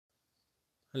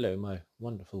Hello, my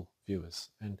wonderful viewers,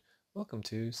 and welcome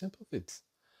to SimpleVids.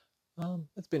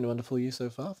 It's been a wonderful year so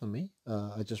far for me.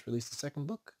 I just released the second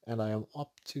book, and I am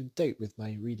up to date with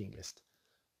my reading list.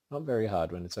 Not very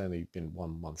hard when it's only been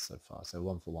 1 month so far, so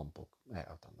one for one book. Yeah,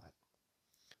 I've done that.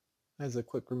 As a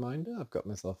quick reminder, I've got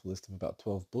myself a list of about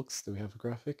 12 books. Do we have a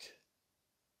graphic?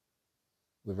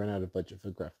 We've run out of budget for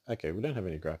graphic. Okay, we don't have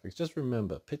any graphics. Just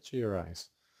remember, picture your eyes.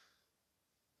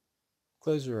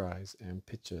 Close your eyes and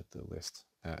picture the list.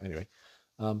 Anyway,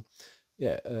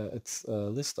 it's a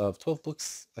list of 12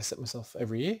 books I set myself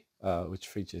every year, which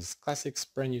features classics,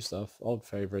 brand new stuff, old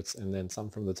favorites, and then some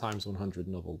from the Times 100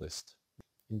 novel list.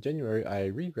 In January, I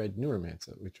reread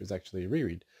Neuromancer, which was actually a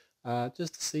reread,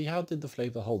 just to see how did the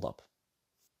flavor hold up.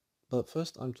 But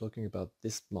first, I'm talking about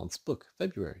this month's book,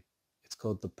 February. It's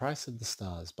called The Price of the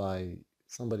Stars by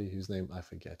somebody whose name I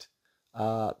forget.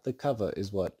 The cover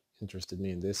is what interested me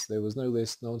in this. There was no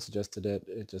list, no one suggested it.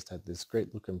 It just had this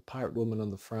great looking pirate woman on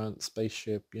the front,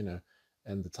 spaceship,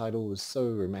 and the title was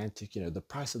so romantic, The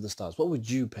Price of the Stars. What would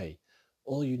you pay?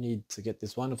 All you need to get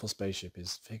this wonderful spaceship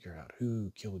is figure out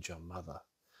who killed your mother.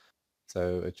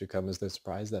 So it should come as no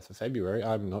surprise that for February,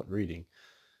 I'm not reading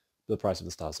The Price of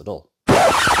the Stars at all.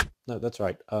 No, that's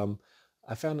right.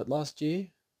 I found it last year,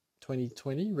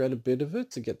 2020, read a bit of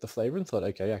it to get the flavor and thought,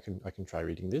 okay, I can try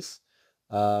reading this.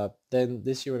 Then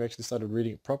this year when I actually started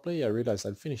reading it properly, I realized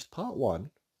I'd finished part one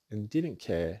and didn't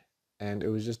care, and it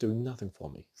was just doing nothing for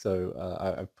me. So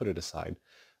I put it aside.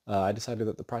 I decided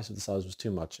that The Price of the Stars was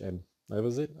too much, and that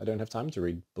was it. I don't have time to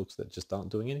read books that just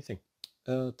aren't doing anything.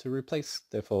 To replace,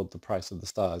 therefore, The Price of the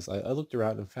Stars, I looked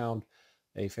around and found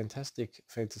a fantastic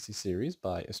fantasy series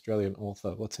by Australian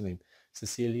author, what's her name?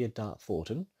 Cecilia Dart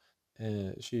Thornton.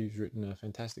 She's written a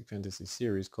fantastic fantasy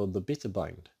series called The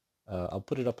Bitterbind. I'll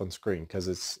put it up on screen because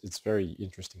it's very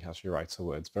interesting how she writes her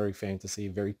words. Very fantasy,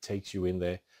 very takes you in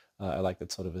there. I like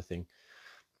that sort of a thing.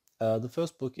 The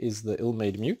first book is The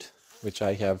Ill-Made Mute, which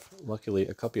I have luckily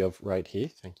a copy of right here.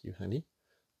 Thank you, honey.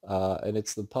 And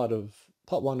it's the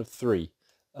part one of three.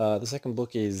 The second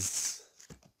book is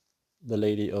The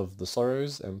Lady of the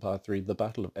Sorrows, and part three, The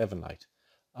Battle of Evernight.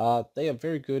 They are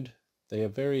very good. They are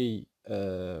very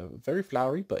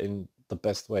flowery, but in the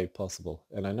best way possible.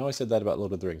 And I know I said that about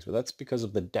Lord of the Rings, but that's because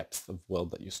of the depth of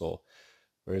world that you saw.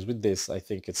 Whereas with this, I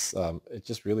think it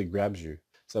just really grabs you.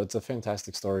 So it's a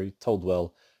fantastic story, told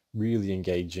well, really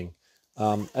engaging.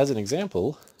 As an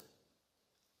example,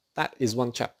 that is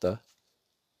one chapter.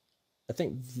 I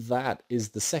think that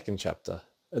is the second chapter.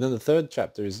 And then the third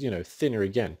chapter is, thinner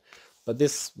again. But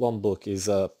this one book is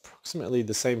approximately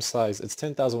the same size. It's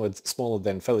 10,000 words smaller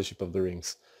than Fellowship of the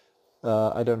Rings.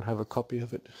 I don't have a copy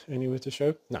of it anywhere to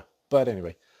show. No, but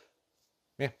anyway.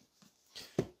 Yeah.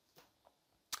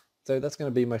 So that's going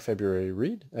to be my February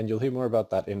read, and you'll hear more about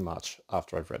that in March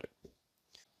after I've read it.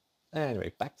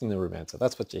 Anyway, back to Neuromancer.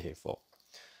 That's what you're here for.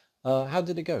 How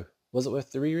did it go? Was it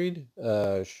worth the reread?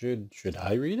 Should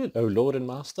I read it? Oh, Lord and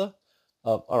Master?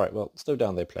 All right, well, slow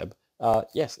down there, pleb.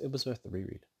 Yes, it was worth the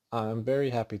reread. I'm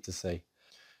very happy to say.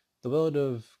 The world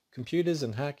of computers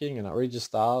and hacking and outrageous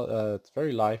style, it's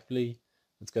very lively.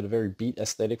 It's got a very beat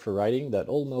aesthetic for writing that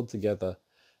all meld together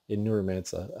in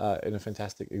Neuromancer in a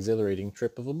fantastic, exhilarating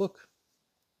trip of a book.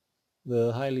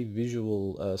 The highly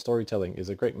visual storytelling is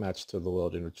a great match to the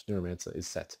world in which Neuromancer is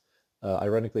set.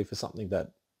 Ironically, for something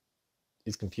that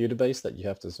is computer-based that you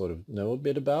have to sort of know a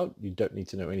bit about, you don't need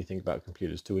to know anything about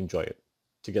computers to enjoy it,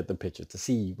 to get the picture, to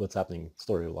see what's happening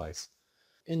story-wise.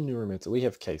 In Neuromancer, we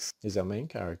have Case. He's our main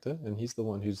character, and he's the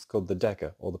one who's called the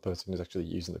Decker, or the person who's actually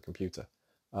using the computer.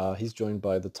 He's joined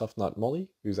by the tough nut Molly,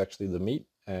 who's actually the meat,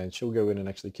 and she'll go in and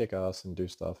actually kick ass and do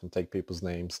stuff and take people's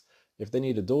names. If they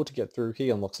need a door to get through,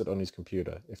 he unlocks it on his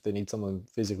computer. If they need someone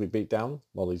physically beat down,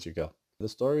 Molly's your girl. The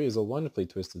story is a wonderfully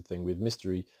twisted thing with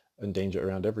mystery and danger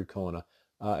around every corner,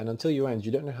 and until you end,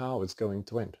 you don't know how it's going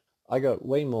to end. I got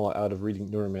way more out of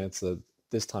reading Neuromancer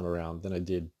this time around than I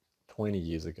did 20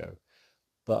 years ago.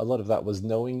 But a lot of that was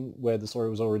knowing where the story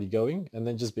was already going, and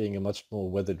then just being a much more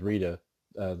weathered reader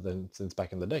than since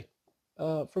back in the day.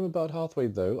 From about halfway,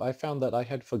 though, I found that I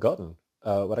had forgotten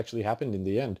what actually happened in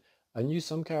the end. I knew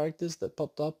some characters that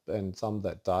popped up and some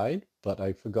that died, but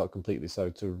I forgot completely.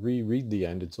 So to reread the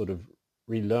end and sort of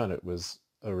relearn it was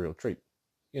a real treat.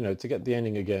 To get the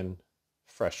ending again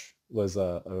fresh was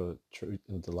a treat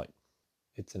and delight.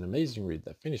 It's an amazing read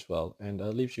that finished well and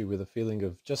leaves you with a feeling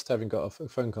of just having got a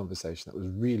phone conversation that was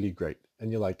really great.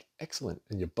 And you're like, excellent,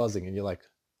 and you're buzzing, and you're like,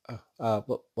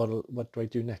 oh, what do I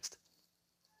do next?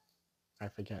 I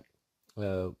forget.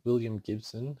 William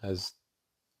Gibson has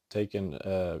taken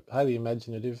a highly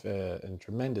imaginative and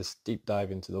tremendous deep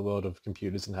dive into the world of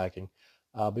computers and hacking.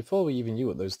 before we even knew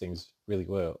what those things really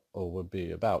were or would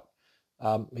be about.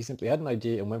 He simply had an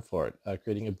idea and went for it,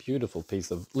 creating a beautiful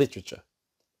piece of literature.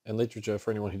 And literature,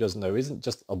 for anyone who doesn't know, isn't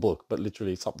just a book, but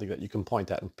literally something that you can point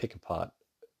at and pick apart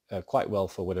quite well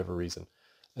for whatever reason,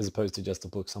 as opposed to just a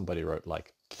book somebody wrote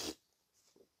like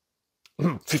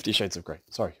 50 Shades of Grey.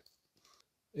 Sorry.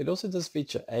 It also does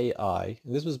feature AI,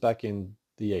 and this was back in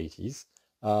the 80s,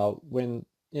 when,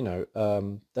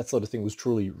 that sort of thing was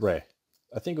truly rare.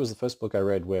 I think it was the first book I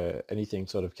read where anything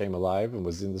sort of came alive and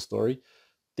was in the story.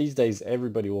 These days,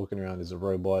 everybody walking around is a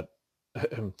robot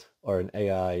or an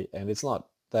AI, and it's not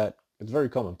that, it's very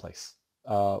commonplace.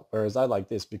 Whereas I like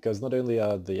this because not only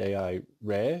are the AI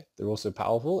rare, they're also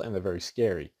powerful and they're very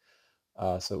scary.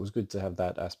 So it was good to have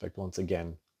that aspect once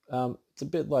again. It's a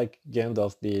bit like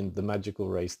Gandalf being the magical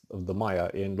race of the Maya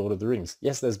in Lord of the Rings.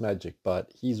 Yes, there's magic,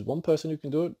 but he's one person who can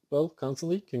do it well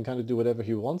constantly, can kind of do whatever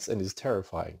he wants, and is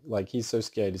terrifying. Like, he's so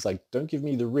scared. He's like, don't give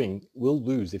me the ring. We'll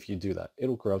lose if you do that.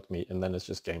 It'll corrupt me, and then it's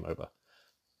just game over.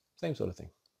 Same sort of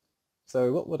thing.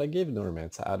 So what would I give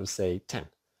Neuromancer out of, say, 10?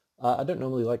 I don't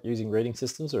normally like using rating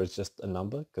systems where it's just a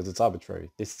number because it's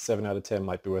arbitrary. This 7 out of 10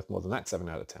 might be worth more than that 7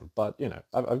 out of 10. But,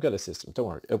 I've got a system. Don't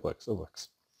worry. It works. It works.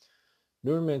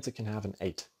 Neuromancer can have an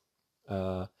 8.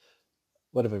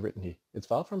 What have I written here? It's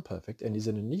far from perfect and is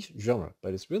in a niche genre,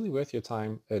 but it's really worth your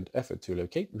time and effort to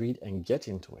locate, read, and get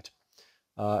into it.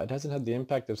 It hasn't had the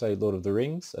impact of, say, Lord of the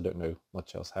Rings. I don't know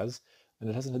much else has. And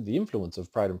it hasn't had the influence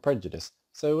of Pride and Prejudice.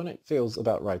 So it feels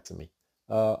about right to me.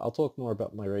 I'll talk more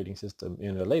about my rating system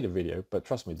in a later video, but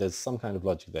trust me, there's some kind of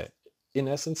logic there. In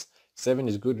essence, 7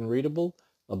 is good and readable.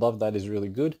 Above that is really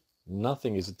good.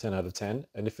 Nothing is a 10 out of 10.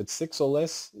 And if it's 6 or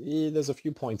less, there's a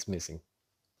few points missing.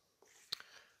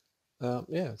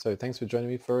 Yeah, so thanks for joining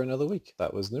me for another week.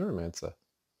 That was Neuromancer.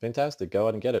 Fantastic. Go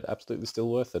out and get it. Absolutely still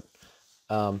worth it.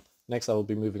 Next, I will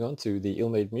be moving on to the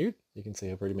Ill-Made Mute. You can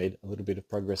see I've already made a little bit of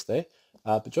progress there.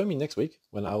 But join me next week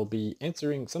when I will be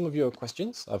answering some of your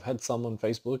questions. I've had some on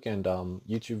Facebook and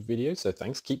YouTube videos, so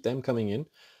thanks. Keep them coming in.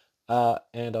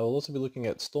 And I will also be looking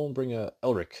at Stormbringer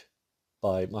Elric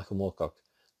by Michael Moorcock.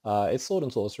 It's sword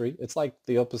and sorcery. It's like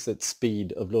the opposite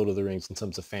speed of Lord of the Rings in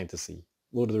terms of fantasy.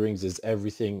 Lord of the Rings is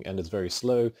everything and it's very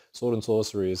slow. Sword and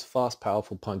sorcery is fast,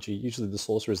 powerful, punchy. Usually the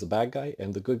sorcerer is the bad guy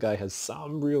and the good guy has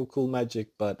some real cool magic,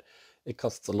 but it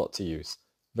costs a lot to use.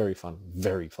 Very fun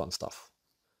stuff.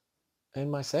 And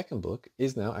my second book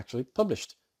is now actually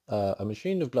published. A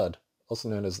Machine of Blood, also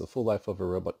known as The Full Life of a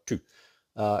Robot 2.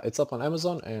 It's up on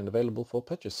Amazon and available for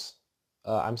purchase.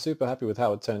 I'm super happy with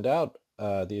how it turned out,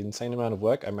 the insane amount of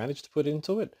work I managed to put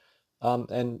into it.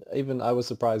 And even I was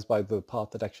surprised by the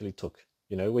part that actually took.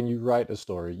 When you write a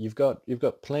story, you've got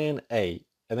plan A,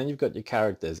 and then you've got your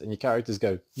characters, and your characters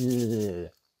go, yeah.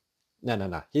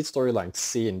 No. Here's storyline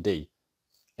C and D,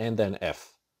 and then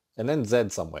F, and then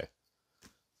Z somewhere.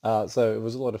 So it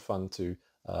was a lot of fun to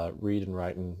read and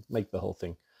write and make the whole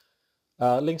thing.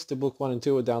 Links to book 1 and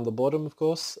 2 are down the bottom, of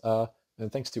course.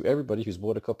 And thanks to everybody who's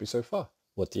bought a copy so far.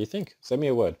 What do you think? Send me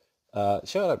a word.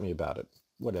 Shout at me about it.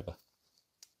 Whatever.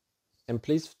 And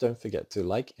please don't forget to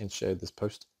like and share this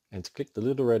post and to click the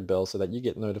little red bell so that you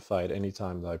get notified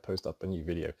anytime that I post up a new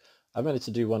video. I've managed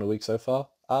to do 1 a week so far.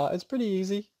 It's pretty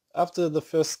easy. After the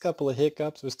first couple of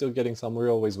hiccups, we're still getting some. We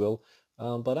always will.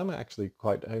 But I'm actually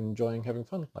quite enjoying having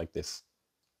fun like this.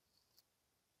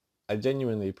 I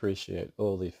genuinely appreciate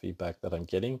all the feedback that I'm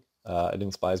getting. It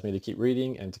inspires me to keep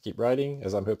reading and to keep writing,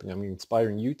 as I'm hoping I'm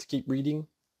inspiring you to keep reading.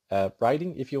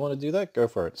 Writing, if you want to do that, go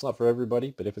for it. It's not for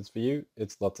everybody, but if it's for you,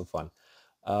 it's lots of fun.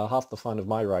 Half the fun of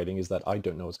my writing is that I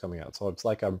don't know what's coming out. So it's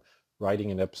like I'm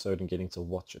writing an episode and getting to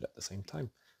watch it at the same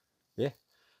time. Yeah.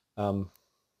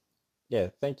 Yeah,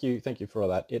 thank you for all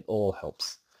that. It all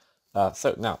helps.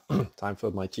 So now, time for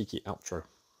my cheeky outro.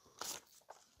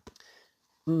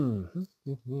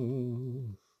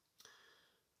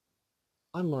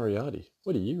 I'm Moriarty.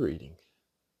 What are you reading?